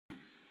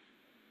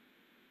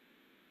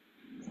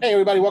Hey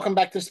everybody, welcome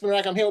back to the Spin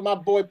Rack. I'm here with my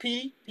boy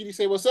Petey. Petey,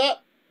 say what's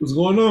up? What's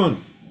going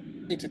on?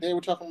 Hey, today we're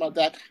talking about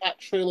that hot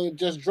trailer that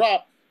just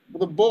dropped for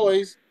the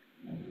boys.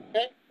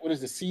 Okay, what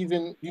is the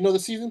season? You know the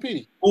season,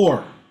 Petey?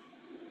 Or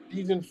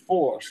Season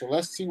 4. So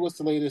let's see what's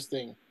the latest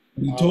thing.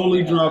 we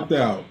totally Uh, dropped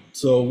out.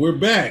 So we're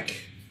back.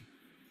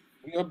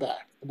 we are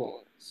back, the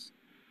boys.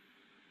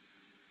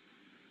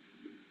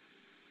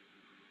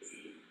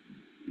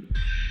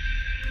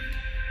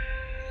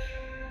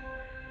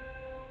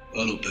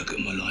 I look back at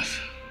my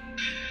life,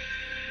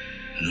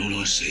 and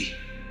all I see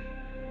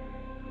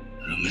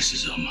are the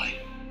messes I made.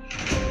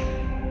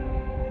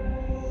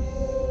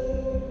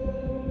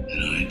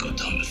 And I ain't got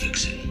time to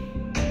fix it.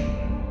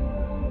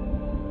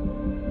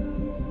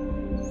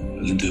 I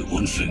can do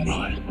one thing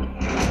right.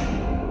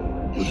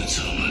 With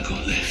the time I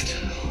got left,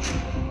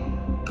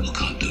 I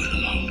can't do it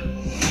alone.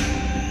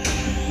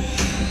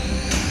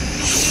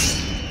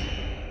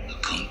 I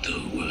can't do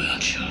it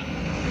without you.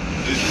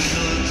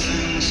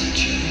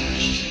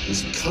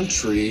 This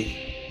country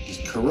is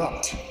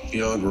corrupt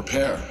beyond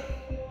repair,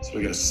 so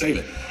we gotta save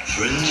it.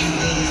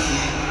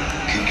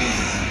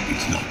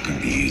 It's not gonna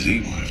be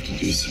easy. We'll have to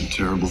do some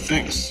terrible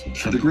things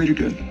for the greater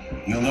good.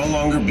 You'll no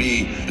longer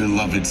be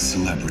beloved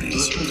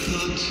celebrities.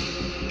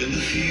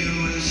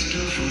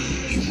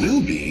 You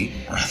will be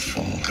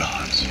wrathful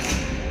gods.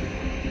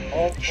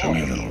 Show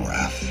me a little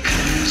wrath.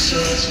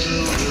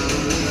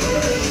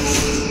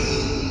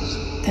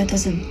 That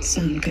doesn't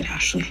sound good,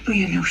 Ashley. Oh,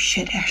 yeah, no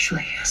shit,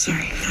 Ashley.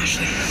 Sorry,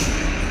 Ashley.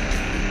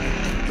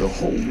 The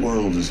whole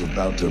world is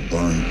about to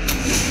burn.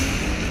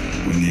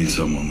 We need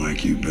someone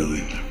like you,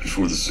 Billy,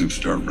 before the soups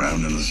start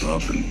rounding us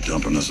up and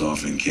dumping us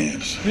off in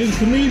camps. He's a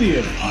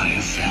comedian. I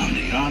have found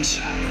the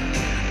answer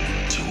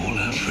to all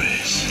our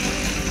prayers.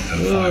 A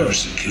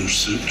virus that kills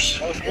soups.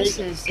 This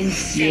is Yeah,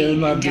 insane I'm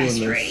not and doing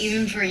desperate, this.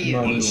 even for you. Not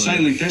Well, doing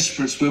insanely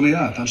desperate's where we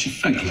are, don't you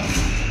think, love?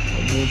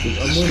 I'm moving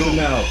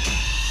out.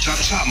 Chop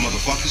chop,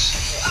 motherfuckers.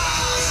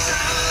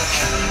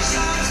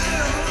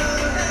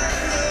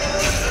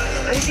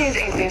 This is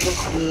a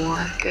biblical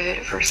war,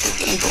 good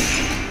versus evil.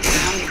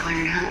 I'm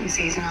declaring hunting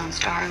season on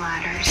Star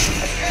Ladders.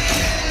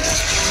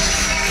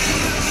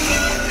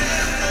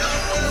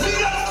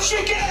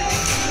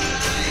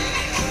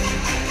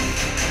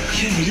 I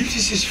can't believe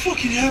this is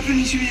fucking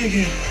happening to me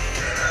again.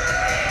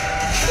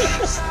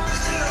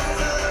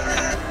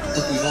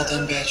 Look, we've all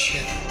done bad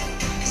shit.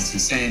 What's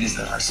insane is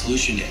that our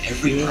solution to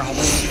every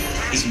problem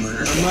is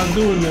murder. I'm not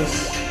doing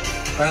this.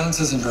 Violence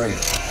isn't great.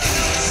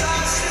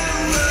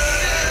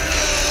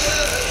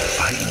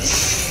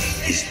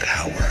 Violence is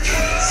power.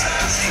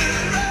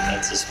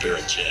 That's a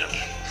spirit, champ.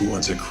 Who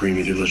wants a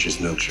creamy, delicious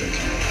milkshake?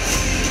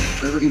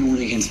 If we're ever gonna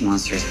win against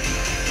monsters,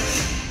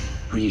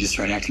 we need to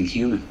start acting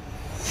human.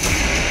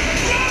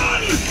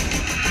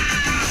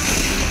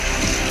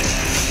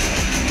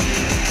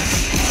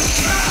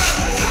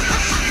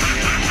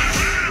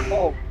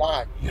 Oh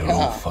my You're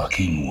God.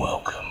 fucking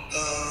welcome.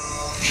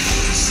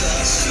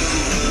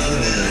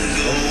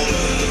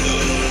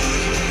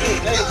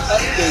 They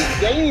up the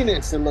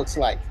gayness, it looks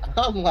like.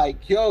 I'm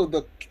like, yo,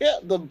 the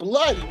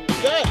blood,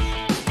 yes.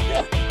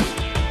 Yeah.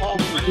 Oh,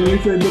 So they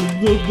say the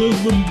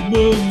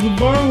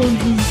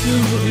violence is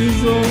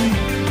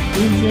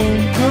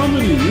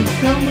comedy.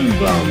 It's coming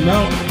down.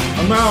 Now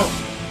I'm out.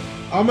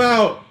 I'm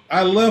out.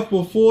 I left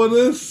before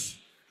this.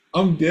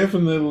 I'm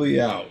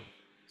definitely out.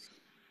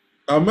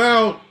 I'm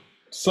out.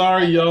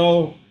 Sorry,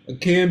 y'all. I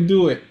can't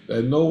do it.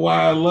 I know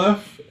why I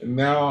left, and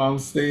now I'm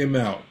staying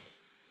out.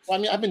 well,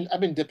 I mean, I've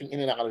been dipping in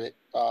and out of it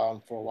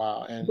for a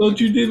while, and But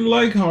you didn't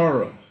like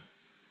horror.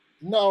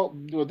 no,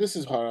 well, this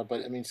is horror,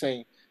 but I mean,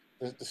 saying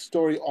the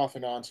story off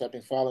and on. So I've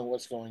been following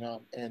what's going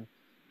on, and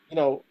you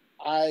know,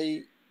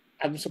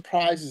 I'm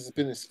surprised it's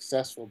been as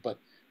successful. But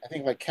I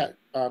think, like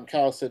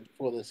Carol said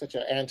before, there's such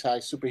an anti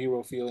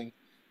superhero feeling.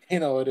 You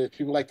know, it is.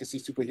 People like to see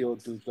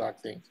superheroes do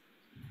dark things.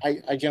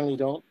 I generally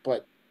don't,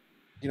 but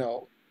you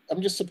know,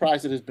 I'm just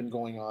surprised that it's been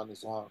going on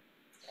this long.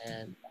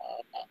 And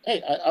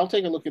hey, I'll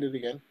take a look at it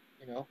again.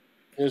 You know,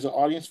 there's an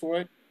audience for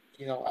it.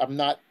 You know, I'm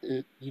not.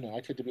 You know, I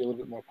tend to be a little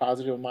bit more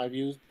positive in my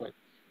views, but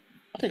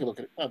I'll take a look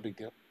at it. Not a big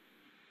deal.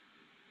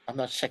 I'm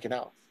not checking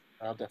out.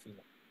 I'll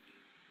definitely.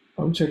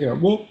 I'm checking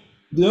out. Well,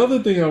 the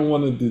other thing I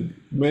wanted to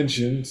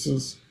mention,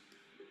 since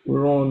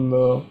we're on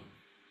the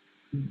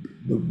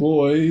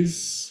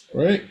boys,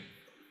 right?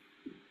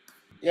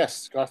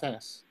 Yes, Garth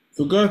Ennis.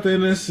 So Garth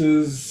Ennis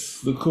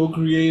is the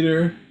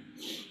co-creator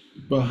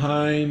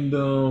behind.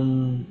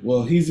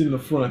 Well, he's in the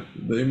front.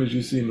 The image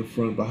you see in the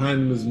front.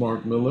 Behind him is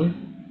Mark Miller,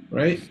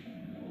 right?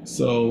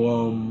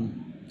 So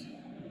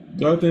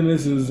Garth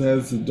Ennis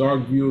has a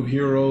dark view of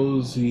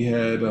heroes. He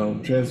had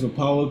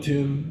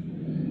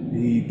Transmetropolitan.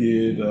 He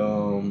did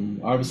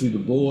obviously The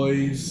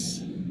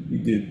Boys. He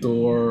did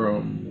Thor.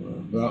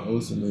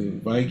 What's the name?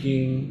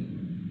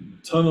 Viking.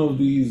 Ton of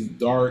these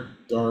dark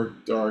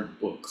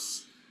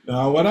books.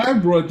 Now, what I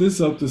brought this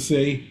up to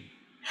say,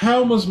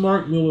 how must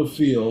Mark Miller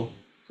feel?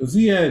 Because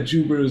he had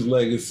Jupiter's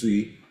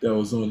Legacy that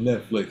was on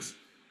Netflix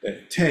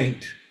that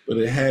tanked, but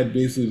it had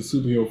basically the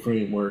superhero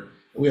framework.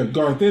 And we have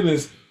Garth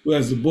Ennis, who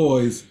has The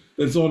Boys,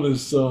 that's on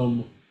this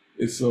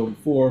It's a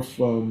fourth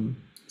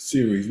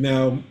series.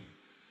 Now,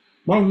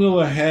 Mark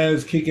Miller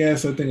has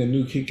Kick-Ass, I think a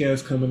new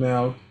Kick-Ass coming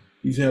out.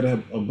 He's had a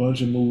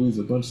bunch of movies,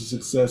 a bunch of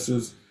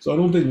successes. So I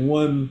don't think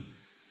one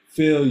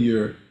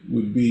failure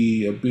would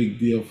be a big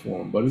deal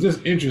for him. But it's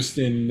just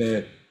interesting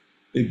that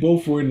they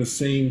both were in the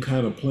same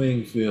kind of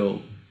playing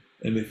field,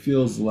 and it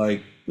feels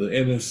like the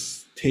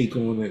Ennis take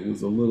on it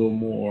was a little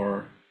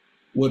more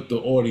what the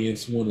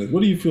audience wanted.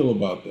 What do you feel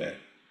about that?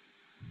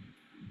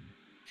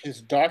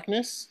 His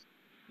darkness?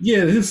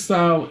 Yeah, his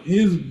style,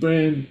 his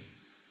brand,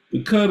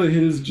 the cut of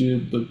his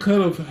jib, the cut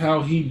of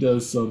how he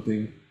does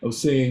something, of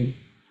saying,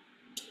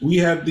 we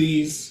have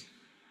these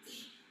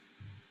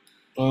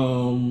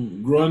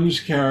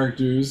grunge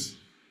characters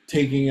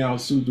taking out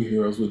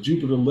superheroes. With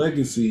Jupiter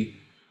Legacy,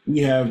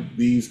 we have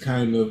these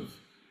kind of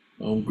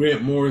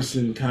Grant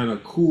Morrison kind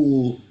of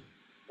cool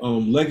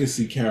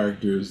legacy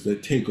characters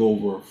that take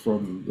over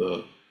from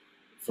the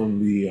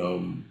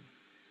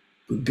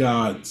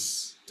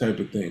gods type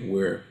of thing,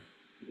 where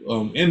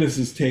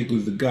Ennis's take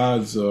was the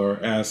gods are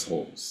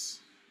assholes,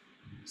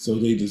 so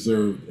they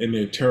deserve, and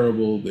they're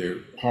terrible, they're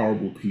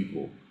horrible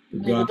people.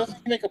 But doesn't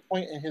he make a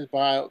point in his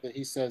bio that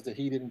he says that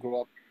he didn't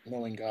grow up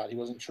knowing God? He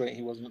wasn't trained.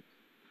 He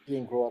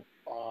didn't grow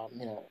up,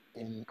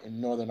 in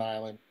Northern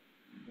Ireland.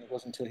 It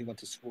wasn't until he went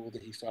to school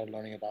that he started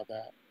learning about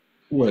that.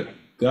 What,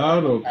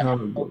 God or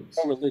comic books?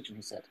 No religion,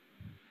 he said.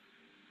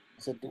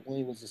 He said that when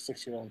he was a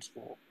 6-year-old in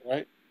school,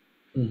 right?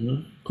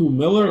 Mm-hmm. Who,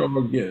 Miller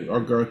or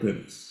Garth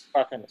Ennis?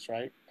 Garth Ennis,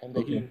 right? And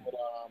then Okay. he would,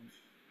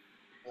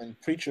 and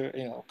Preacher,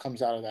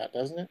 comes out of that,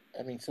 doesn't it?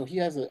 I mean, so he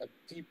has a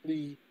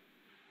deeply,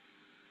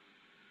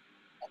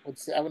 I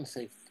wouldn't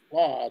say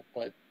flawed,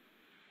 but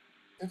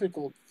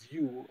difficult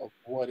view of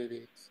what it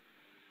is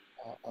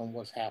on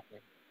what's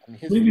happening. I mean,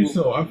 his Maybe view,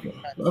 so. I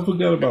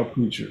forgot about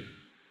Preacher.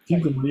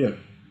 Keep going, yeah.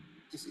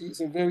 it's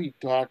a very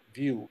dark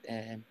view,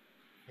 and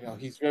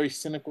he's very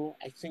cynical.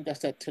 I think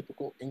that's that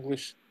typical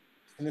English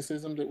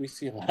cynicism that we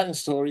see a lot in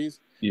stories.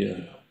 Yeah.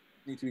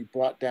 Need to be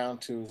brought down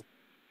to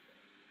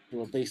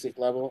a basic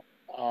level.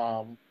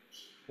 And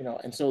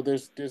so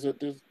there's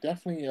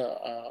definitely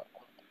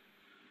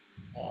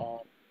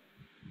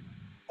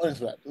what is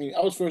that? I mean,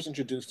 I was first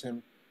introduced to him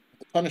with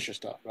the Punisher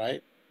stuff,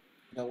 right?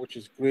 Which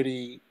is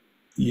gritty.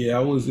 Yeah, I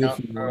was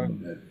iffy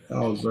on that.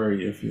 I was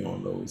very iffy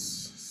on those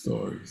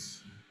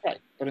stories. Right,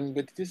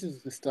 but this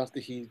is the stuff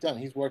that he's done.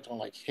 He's worked on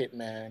like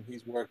Hitman.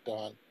 He's worked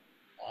on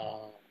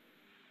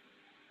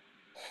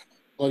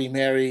Bloody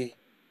Mary.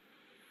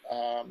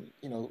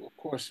 Of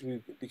course,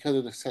 because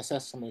of the success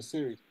of some of the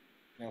series,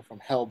 from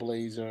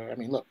Hellblazer. I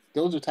mean, look,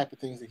 those are the type of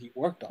things that he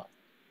worked on.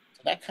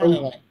 So that kind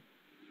of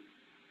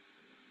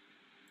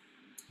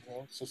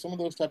so some of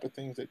those type of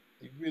things that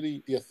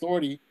really, the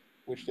Authority,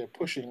 which they're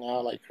pushing now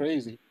like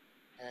crazy,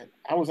 and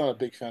I was not a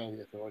big fan of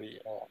the Authority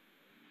at all.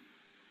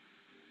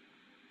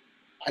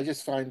 I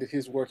just find that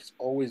his work has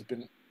always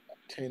been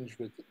tinged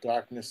with the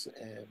darkness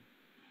and,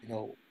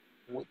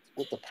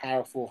 what the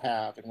powerful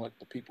have and what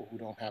the people who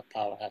don't have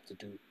power have to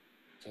do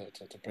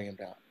to bring him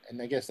down. And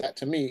I guess that,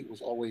 to me,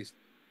 was always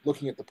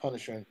looking at the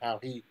Punisher and how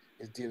he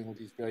is dealing with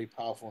these very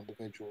powerful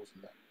individuals.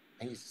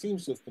 And he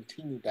seems to have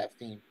continued that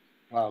theme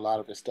throughout a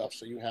lot of his stuff.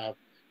 So you have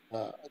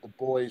the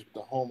boys with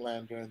the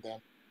Homelander in them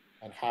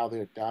and how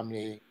they're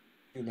dominating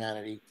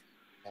humanity.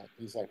 And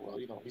he's like, well,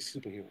 these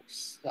superheroes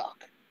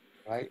suck,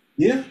 right?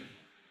 Yeah.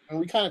 And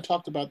we kind of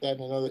talked about that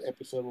in another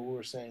episode where we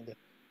were saying that,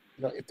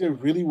 if there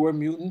really were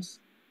mutants,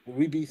 would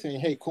we be saying,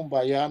 hey,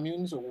 kumbaya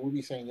mutants, or would we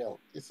be saying, yo,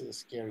 this is a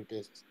scary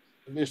business?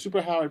 If they're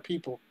superpowered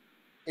people,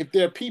 if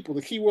they're people,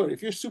 the key word,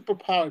 if you're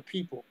superpowered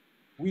people,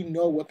 we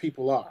know what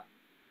people are.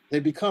 They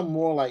become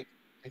more like,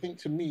 I think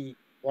to me,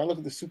 when I look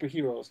at the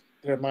superheroes,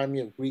 they remind me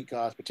of Greek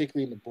gods,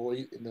 particularly in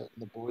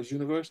the boys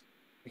universe,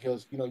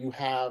 because you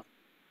have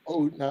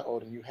not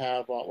Odin, you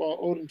have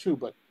Odin too,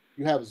 but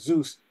you have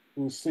Zeus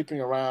who's sleeping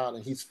around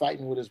and he's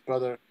fighting with his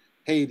brother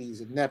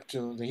Hades and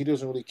Neptune, and he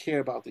doesn't really care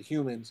about the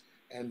humans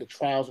and the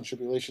trials and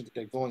tribulations that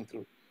they're going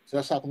through. So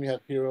that's how come we have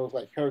heroes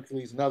like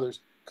Hercules and others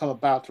come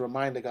about to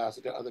remind the gods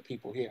that there are other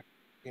people here.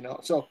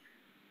 So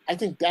I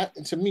think that,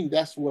 and to me,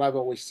 that's what I've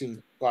always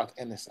seen Garth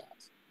Ennis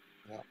as.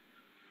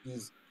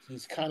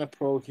 He's kind of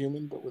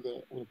pro-human, but with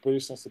a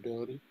British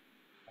sensibility.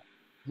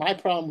 My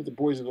problem with the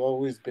boys has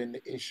always been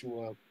the issue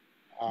of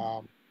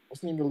what's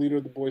the name of the leader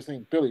of the boys'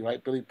 thing? Billy,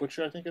 right? Billy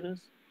Butcher, I think it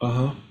is.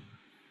 Uh-huh.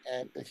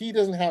 And he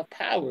doesn't have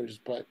powers,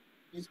 but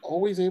he's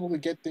always able to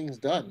get things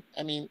done.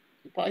 I mean,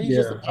 he's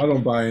I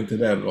don't buy into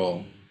that at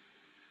all.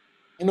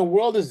 In a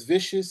world as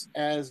vicious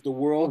as the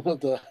world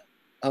of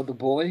the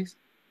boys,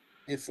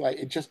 it's like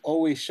it just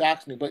always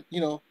shocks me. But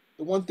the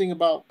one thing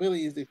about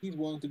Billy is that he's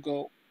willing to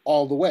go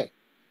all the way.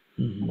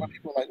 Mm-hmm. When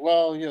people are like,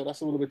 well,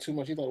 that's a little bit too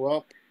much. He's like,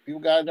 well, people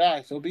gotta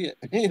die, so be it.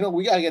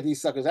 We gotta get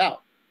these suckers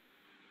out.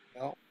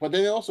 But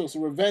then also it's a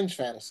revenge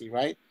fantasy,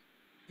 right?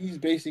 He's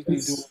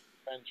basically doing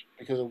revenge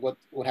because of what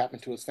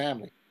happened to his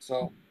family.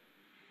 So,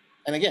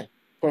 and again,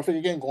 perfect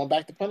again, going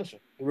back to Punisher,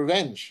 the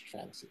revenge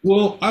fantasy.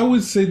 Well, I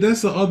would say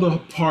that's the other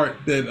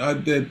part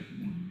that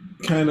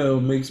kind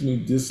of makes me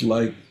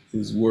dislike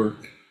his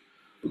work,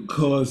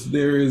 because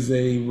there is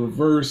a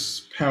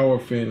reverse power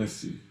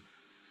fantasy.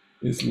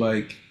 It's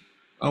like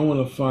I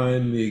want to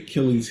find the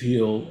Achilles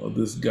heel of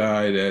this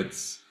guy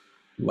that's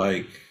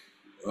like,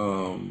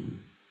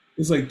 um,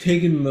 it's like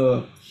taking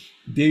the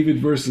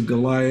David versus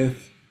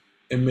Goliath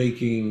and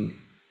making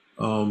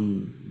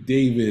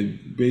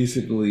David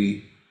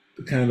basically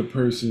the kind of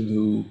person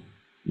who,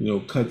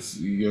 cuts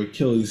your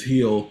Achilles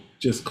heel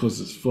just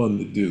because it's fun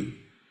to do.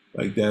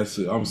 Like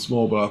I'm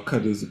small, but I'll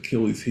cut his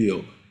Achilles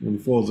heel. When he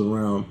falls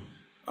around,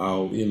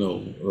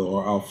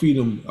 or I'll feed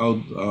him.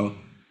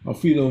 I'll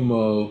feed him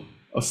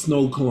a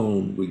snow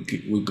clone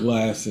with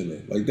glass in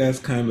it. Like that's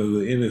kind of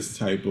the Ennis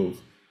type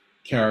of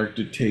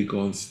character take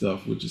on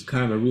stuff, which is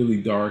kind of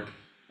really dark.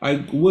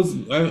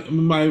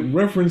 My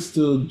reference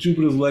to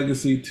Jupiter's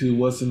Legacy to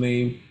what's the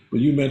name, but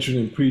you mentioned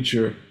in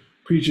Preacher.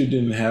 Preacher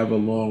didn't have a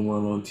long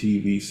run on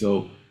TV,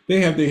 so they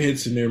have their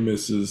hits and their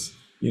misses.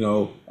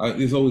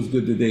 It's always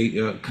good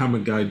that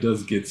Comic Guy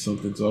does get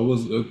something. So I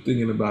was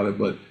thinking about it,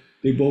 but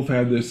they both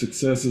have their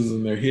successes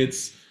and their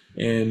hits,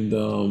 and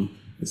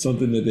it's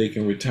something that they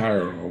can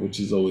retire on, which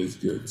is always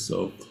good.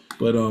 So,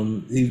 but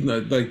he's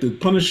not like the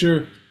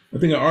Punisher. I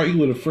think I argued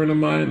with a friend of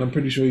mine. I'm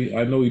pretty sure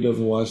I know he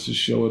doesn't watch the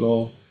show at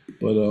all,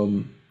 but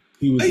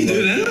he was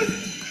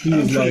he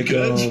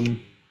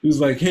was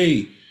like,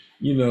 hey,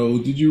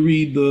 did you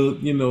read the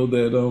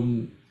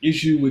that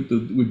issue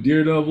with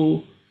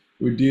Daredevil?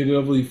 Where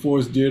Daredevil, he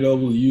forced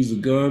Daredevil to use a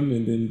gun,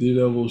 and then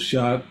Daredevil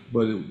shot,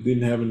 but it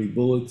didn't have any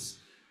bullets,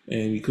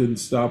 and he couldn't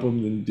stop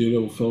him. Then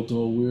Daredevil felt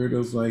all weird. I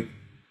was like,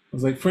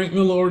 Frank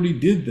Miller already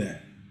did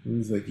that. And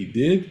he's like, he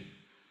did?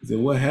 He said,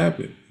 what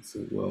happened? He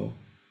said, well,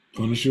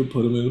 Punisher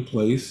put him in a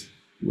place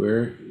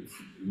where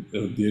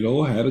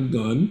Daredevil had a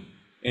gun,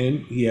 and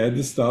he had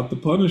to stop the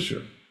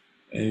Punisher.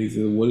 And he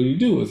said, what did he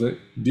do? I was like,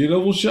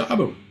 Daredevil shot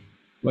him.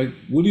 Like,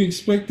 what do you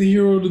expect the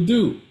hero to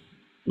do?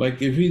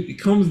 Like, if he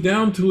comes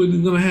down to it,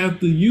 he's going to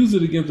have to use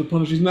it against the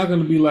Punisher. He's not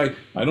going to be like,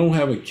 I don't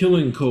have a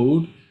killing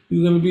code.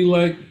 He's going to be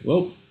like,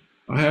 well,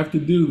 I have to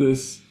do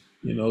this,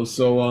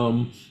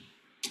 So,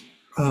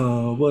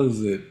 what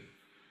is it?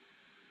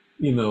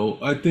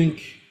 I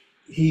think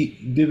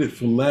he did it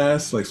for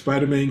last. Like,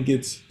 Spider-Man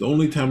the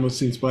only time I've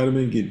seen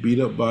Spider-Man get beat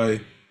up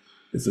by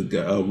is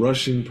a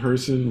Russian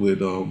person with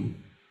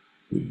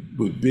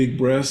big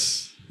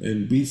breasts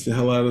and beats the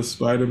hell out of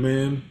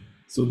Spider-Man.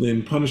 So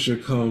then Punisher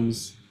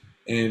comes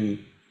and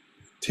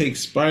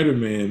takes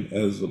Spider-Man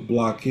as a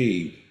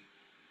blockade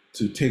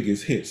to take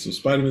his hit. So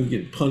Spider-Man's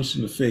getting punched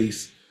in the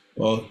face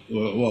while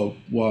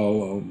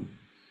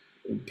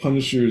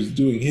Punisher is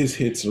doing his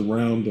hits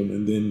around him.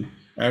 And then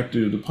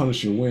after the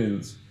Punisher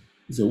wins,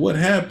 he said, what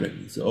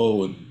happened? He said,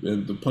 oh,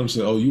 and the Punisher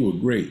said, oh, you were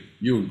great.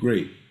 You were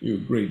great. You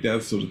were great.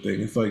 That sort of thing.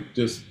 It's like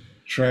just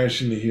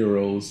trashing the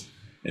heroes.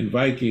 And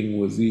Viking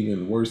was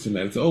even worse than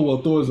that. It's, oh,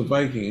 well, Thor's a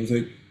Viking. It's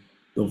like,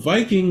 the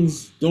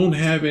Vikings don't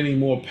have any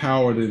more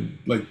power than,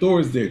 like, Thor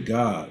is their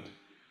god.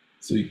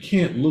 So you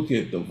can't look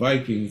at the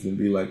Vikings and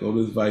be like, oh,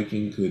 this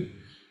Viking could,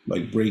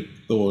 like, break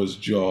Thor's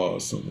jaw or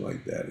something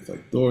like that. It's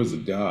like, Thor is a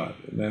god,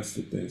 and that's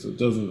the thing. So it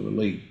doesn't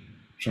relate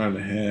trying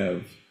to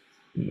have,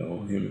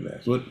 him in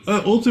that. But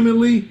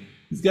ultimately,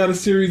 he's got a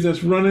series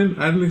that's running.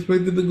 I didn't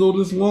expect it to go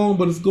this long,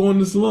 but it's going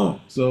this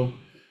long. So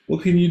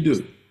what can you do?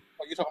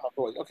 Oh, you're talking about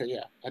Thor. Okay,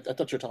 yeah. I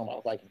thought you were talking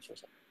about Vikings for a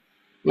second.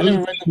 I never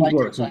read the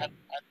Vikings, so I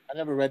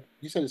never read.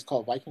 You said it's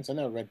called Vikings. I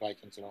never read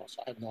Vikings at all,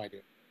 so I have no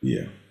idea.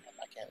 Yeah,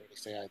 I can't really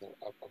say either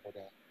about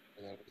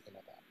everything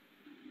like that.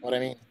 But I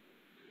mean,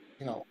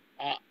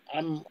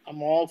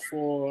 I'm all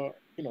for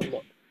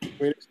look,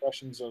 great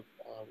expressions of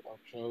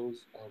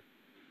shows of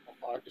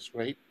art is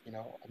great.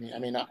 I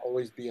may not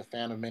always be a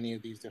fan of many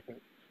of these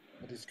different,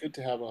 but it's good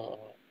to have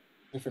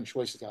different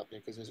choices out there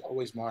because there's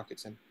always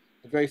markets. And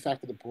the very fact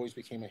that The Boys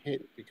became a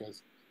hit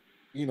because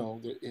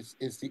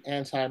it's the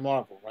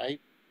anti-Marvel, right?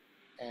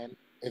 And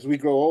as we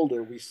grow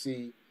older, we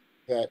see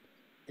that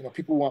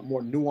people want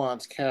more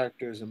nuanced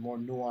characters and more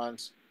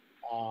nuanced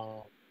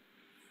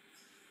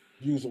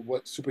views of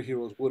what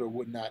superheroes would or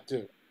would not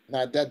do.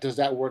 Now, does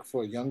that work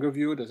for a younger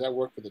viewer? Does that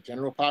work for the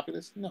general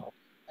populace? No.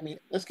 I mean,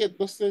 let's get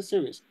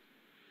serious.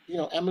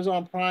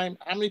 Amazon Prime.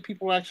 How many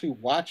people are actually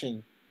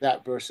watching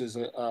that versus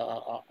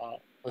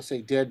let's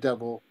say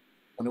Daredevil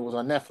when it was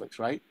on Netflix,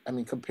 right? I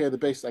mean, compare the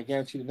base. I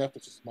guarantee the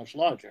Netflix is much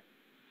larger,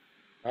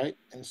 right?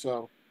 And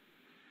so,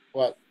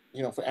 but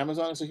for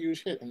Amazon, it's a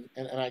huge hit, and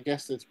I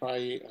guess it's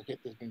probably a hit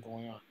that's been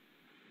going on.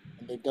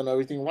 And they've done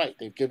everything right.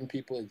 They've given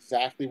people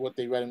exactly what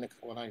they read in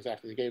not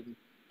exactly. They gave them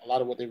a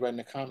lot of what they read in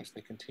the comics. They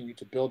continue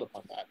to build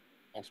upon that.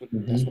 That's what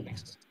makes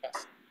it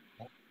success.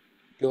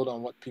 Build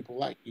on what people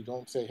like. You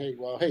don't say, hey,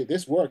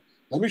 this worked.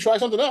 Let me try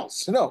something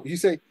else. No, you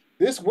say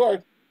this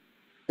worked.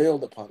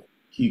 Build upon it.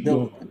 Keep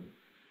going.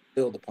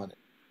 Build upon it.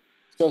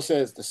 So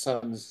says the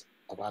Sons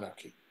of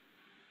Anarchy.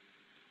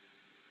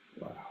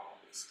 Wow,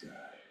 this guy.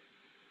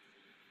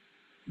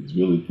 He's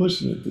really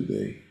pushing it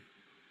today.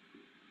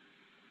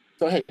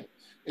 So hey,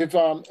 if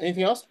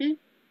anything else, Pete?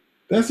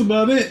 That's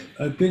about it.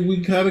 I think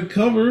we kind of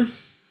covered.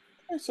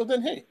 Okay, so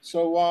then,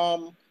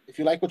 if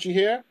you like what you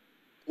hear,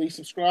 please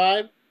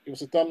subscribe, give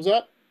us a thumbs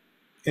up,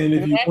 And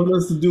if you want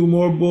us to do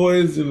more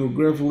boys, then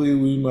regretfully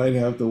we might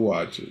have to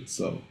watch it.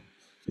 So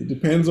it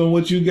depends on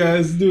what you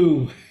guys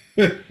do.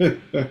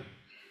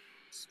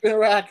 Spin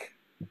rack.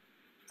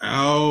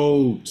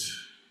 Out.